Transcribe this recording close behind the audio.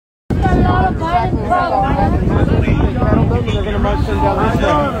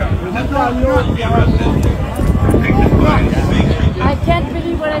I can't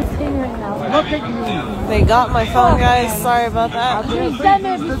believe what I'm seeing right now. Look at you. They got my phone, guys. Sorry about that.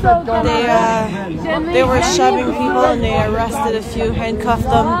 They were shoving people and they arrested a few, handcuffed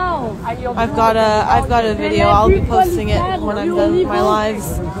them. I've got a video. I'll be posting it when I'm done with my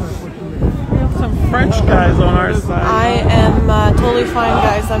lives. Some French guys on our side. I am totally fine,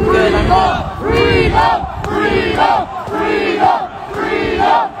 guys. I'm good. I'm good. Freedom! Freedom! Freedom!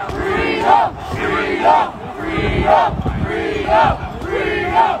 Freedom! Freedom! Freedom! Freedom! Freedom!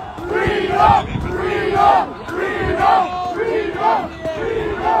 Freedom! Freedom! Freedom! Freedom! Freedom!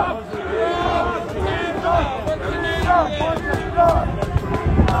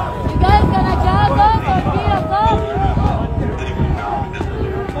 You guys gonna jog up or be a cop?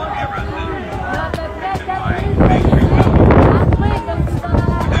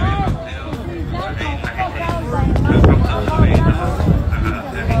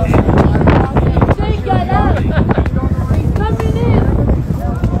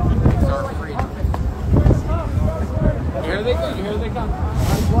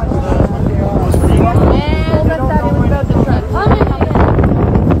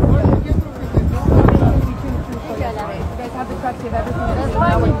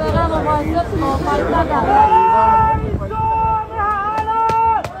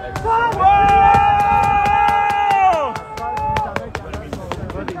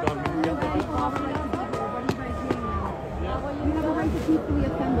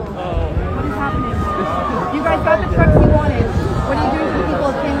 You guys got the trucks you wanted. What are you doing for the people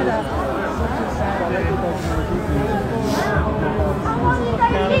of Canada?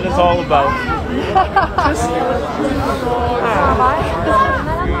 Canada's all about.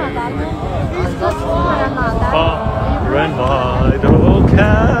 Far and wide, oh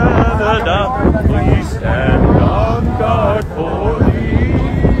Canada, we stand on guard for thee.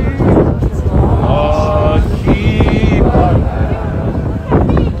 Keep our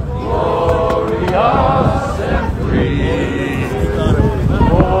land glorious and free.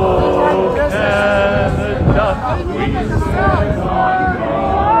 Oh Canada, we stand on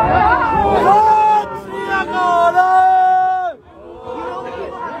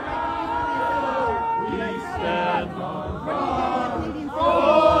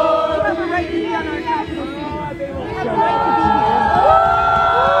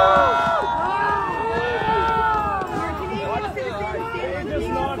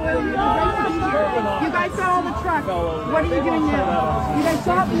What are you doing now? You guys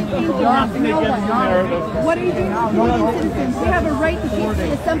saw me came to What are you doing for Canadian citizens? We have a right to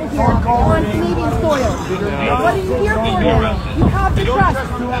peacefully assemble here on Canadian soil. What are you here for now? You have the trust.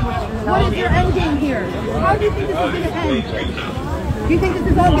 What is your end game here? How do you think this is going to end? Do you think this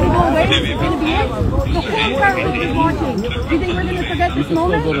is all going to go away? This is going to be it? The whole entire world is watching. Do you think we're going to forget this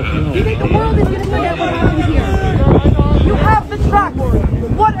moment? Do you think the world is going to forget what happened here? You have the trucks.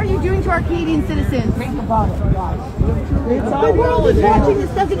 What are you doing to our Canadian citizens? Think about it, guys. The world is watching. This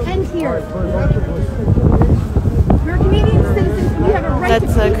doesn't end here. We're Canadian citizens. We have a right to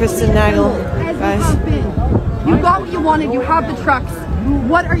That's Kristen Nagel, guys. You got what you wanted. You have the trucks.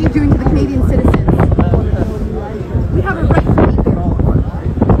 What are you doing to the Canadian citizens? We have a right to be here.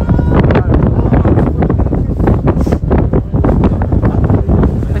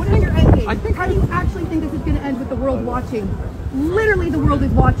 What is your end game? How do you actually think this is going to end with the world watching? Literally, the world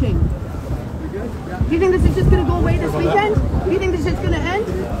is watching. Do you think this is just going to go away this weekend? Do you think this is just going to end?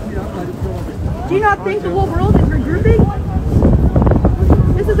 Do you not think the whole world is regrouping?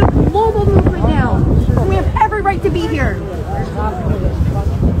 This is a global movement now. And we have every right to be here.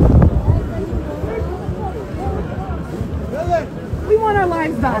 We want our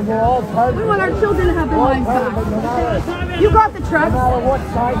lives back. We want our children to have their lives back. You got the trucks.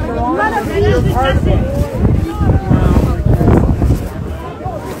 None of these.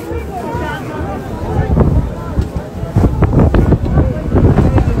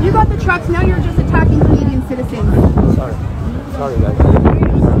 Trucks, now you're just attacking Canadian citizens. Sorry guys.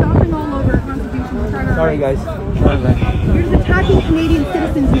 You're stopping all over Constitution. Sorry guys. You're just attacking Canadian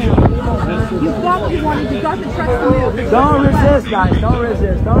citizens now. You've got what you wanted, you've got the trucks to move. Don't resist guys, don't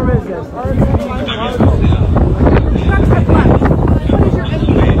resist, don't resist. The trucks have left. What is your end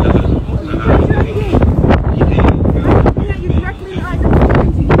game? What is your end game? I'm looking at you directly in the eyes and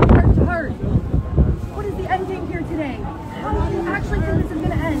talking to you heart to heart. What is the end game here today? How do you actually think this is going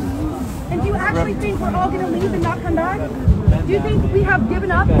to end? And do you actually think we're all going to leave and not come back? Do you think we have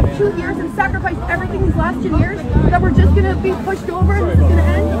given up 2 years and sacrificed everything these last 2 years? That we're just going to be pushed over and this is going to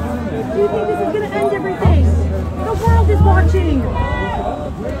end? Do you think this is going to end everything? The world is watching.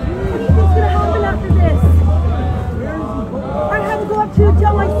 What do you think?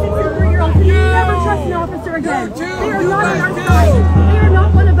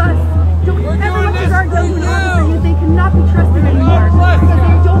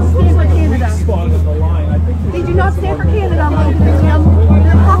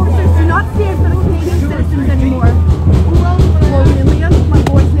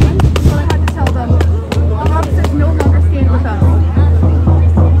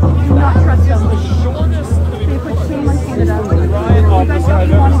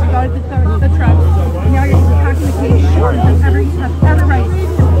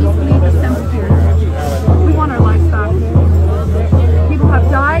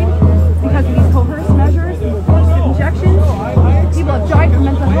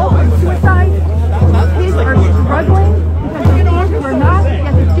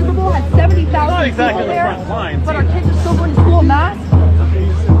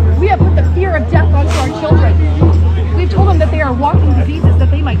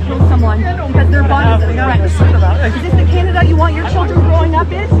 anyone because their bond is a threat. Is this the Canada you want your children growing up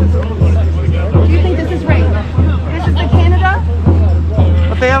in? Do you think this is right? This is the Canada?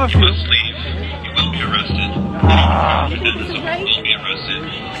 But they have a few. You must leave. You will be arrested. You think this is right? You will be arrested.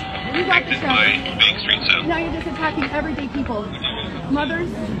 You got the Convicted show. by Bank Street South. Now you're just attacking everyday people. Mothers,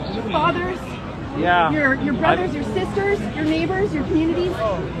 fathers, Yeah. your brothers, your sisters, your neighbors, your communities.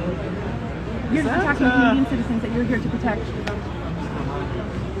 You're just attacking Canadian citizens that you're here to protect.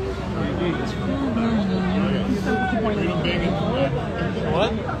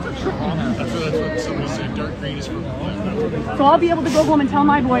 What? That's what somebody said. Dark green is for blue. So I'll be able to go home and tell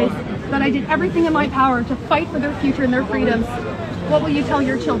my boys that I did everything in my power to fight for their future and their freedoms. What will you tell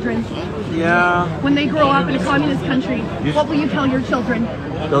your children? Yeah. When they grow up in a communist country, what will you tell your children?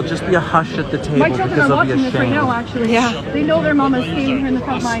 There'll just be a hush at the table My children because are they'll be watching this right ashamed. now, actually. Yeah. They know their mama's standing here in the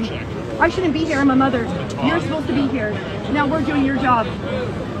front line. I shouldn't be here, I'm a mother. You're supposed to be here. Now we're doing your job.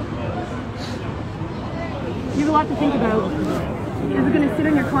 You have a lot to think about. Is it going to sit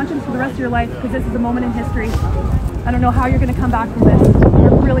on your conscience for the rest of your life? Because this is a moment in history. I don't know how you're going to come back from this.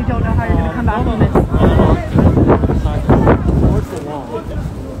 I really don't know how you're going to come back from this.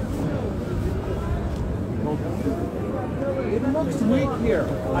 It looks weak here.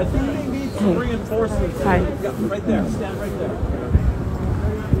 I think they need some reinforcements. Hi. Yeah, right there. Stand right there.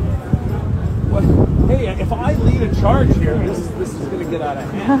 Well, hey, if I lead a charge here, this is going to get out of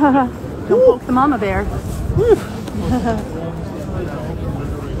hand. Don't poke the mama bear.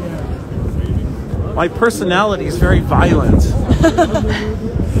 My personality is very violent.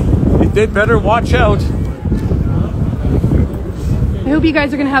 They'd better watch out. I hope you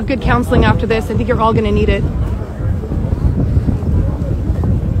guys are going to have good counseling after this. I think you're all going to need it.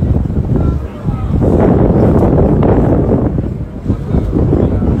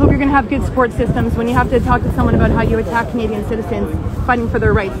 I hope you're going to have good support systems when you have to talk to someone about how you attack Canadian citizens fighting for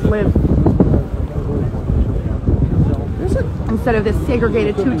their rights to live. Instead of this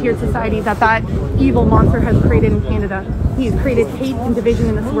segregated two-tiered society that evil monster has created in Canada. He's created hate and division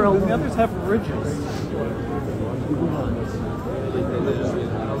in this world. The others have ridges.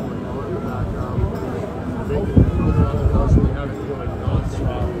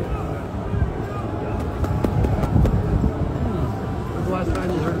 When's the last time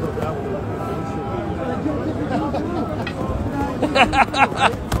you heard about that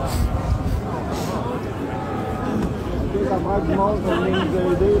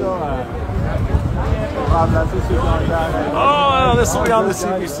Oh, this will be on the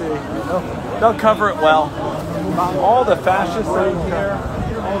CBC. They'll cover it well. All the fascists out here,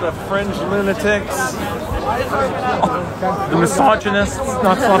 all the fringe lunatics, the misogynists,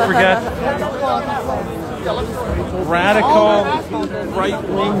 not to forget, radical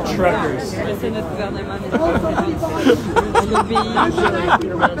right-wing truckers.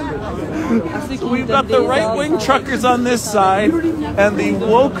 We've got the right-wing truckers on this side and the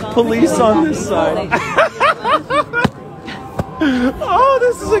woke police on this side. Oh,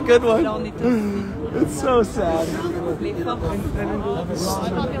 this is a good one. It's so sad.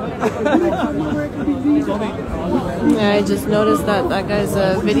 Yeah, I just noticed that guy's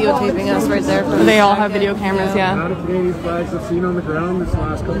videotaping us right there. They all have video cameras, yeah. amount of Canadian flags I've seen on the ground this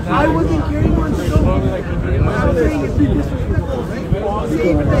last couple of I wasn't carrying one, so I'm saying it's disrespectful.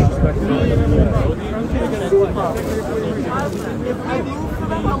 If I move from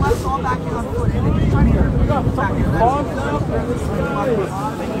MLS, all back in on foot. And they're trying to hurt me back in.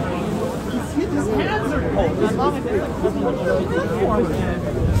 His hands are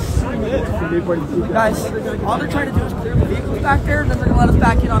Guys, all they're trying to do is clear the vehicles back there, then they're going to let us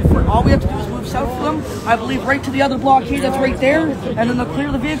back in on foot. All we have to do is move south for them, I believe right to the other blockade that's right there, and then they'll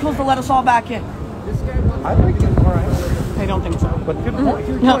clear the vehicles to let us all back in. I like it. All right. I don't think so. But good point.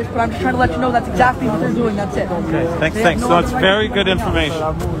 Your choice, but I'm just trying to let you know that's exactly what they're doing, that's it. Okay, thanks. They have So no that's other right very to do good anything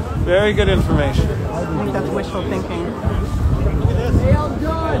else. information. Very good information. I think that's wishful thinking.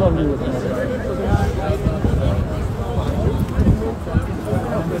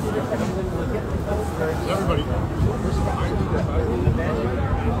 everybody.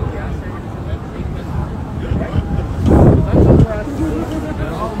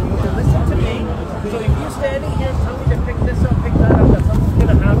 Listen to me. So if you're standing here and tell me to pick this up, pick that up, that something's going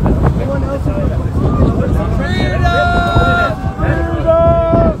to happen. Everyone else is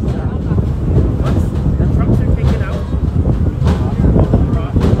The trucks are taken out.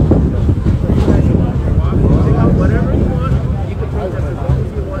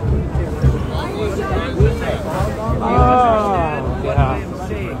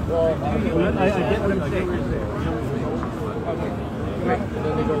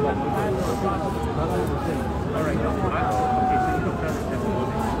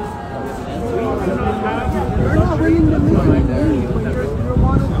 bringing the lead.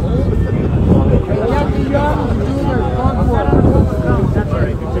 Let the young do their front work. That's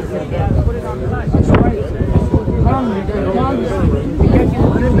right. Come,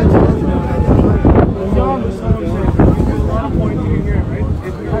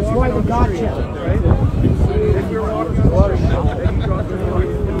 that's why we got you.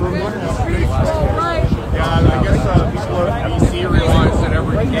 Yeah, I guess people at BC realize that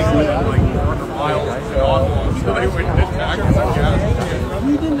every king within like 400 miles of Ottawa, so they wouldn't attack us, I guess.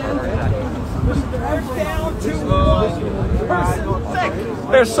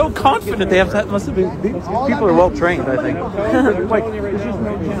 They're so confident they have that. Must have been these people are well trained, I think. Like, there's just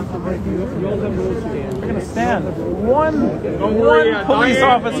no chance of breaking. They're gonna stand. One police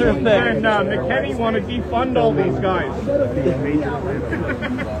officer thing. And McKinney want to defund all these guys.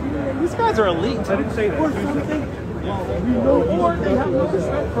 These guys are elite. I didn't say that. Or they have no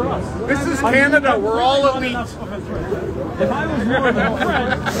respect for us. This is Canada. We're all elite. If I was more than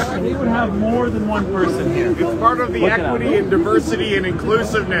French, they would have more than one person here. It's part of the equity and diversity and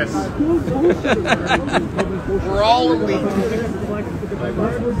inclusiveness. We're all elite.